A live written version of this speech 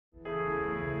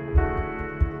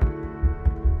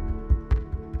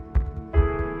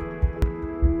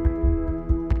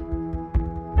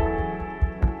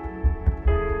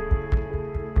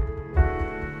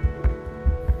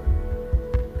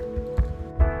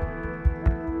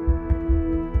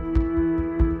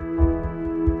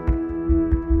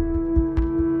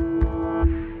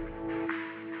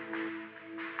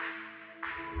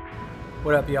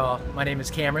up, y'all? My name is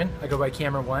Cameron. I go by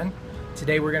Cameron1.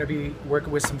 Today we're going to be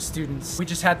working with some students. We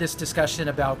just had this discussion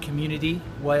about community,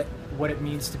 what it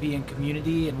means to be in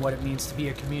community and what it means to be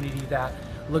a community that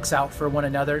looks out for one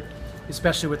another,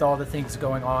 especially with all the things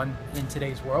going on in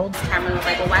today's world. Cameron was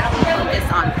like, well, why don't we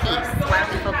focus on peace? Why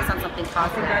don't we focus on something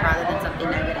positive rather than something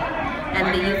negative?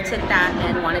 And the youth took that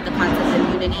and wanted the concept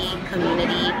of unity,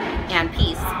 community, and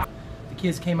peace. The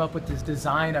kids came up with this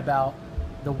design about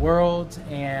the world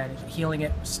and healing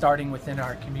it starting within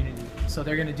our community. So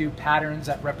they're going to do patterns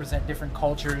that represent different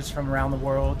cultures from around the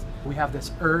world. We have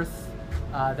this earth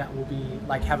that will be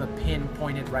like have a pin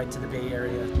pointed right to the Bay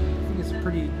Area. I think it's a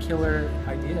pretty killer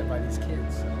idea by these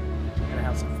kids. So we're going to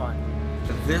have some fun.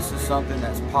 If this is something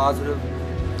that's positive,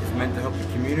 it's meant to help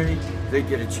the community, they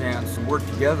get a chance to work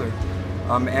together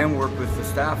and work with the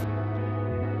staff.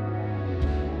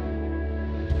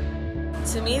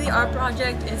 To me, the art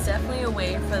project is definitely a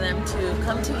way for them to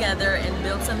come together and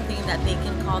build something that they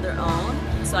can call their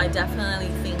own. So I definitely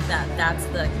think that that's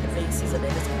the basis of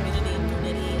it, is community and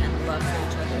unity and love for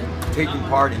each other. Taking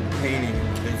part in painting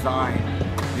and design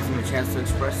gives them a chance to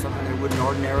express something they wouldn't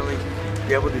ordinarily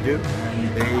be able to do. And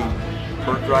they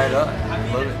perk right up.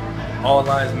 I love it. All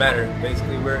lives matter.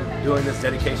 Basically, we're doing this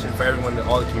dedication for everyone,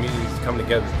 all the communities to come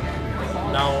together.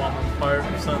 Now I'm a part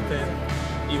of something,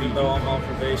 even though I'm on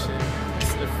probation.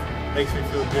 It makes me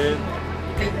feel good.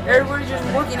 Everybody's just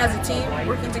working as a team,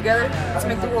 working together to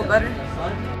make the world better.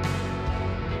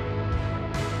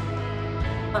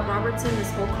 At Robertson,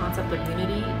 this whole concept of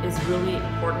unity is really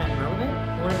important and relevant.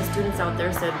 One of the students out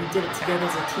there said, we did it together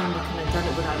as a team, we couldn't have done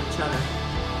it without each other.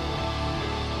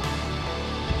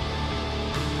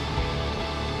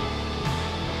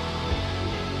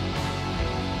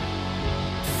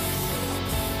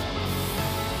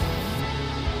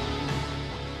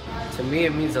 To me,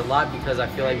 it means a lot because I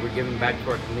feel like we're giving back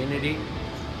to our community.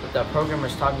 But the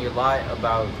programmers taught me a lot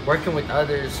about working with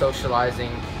others, socializing,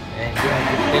 and doing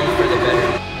good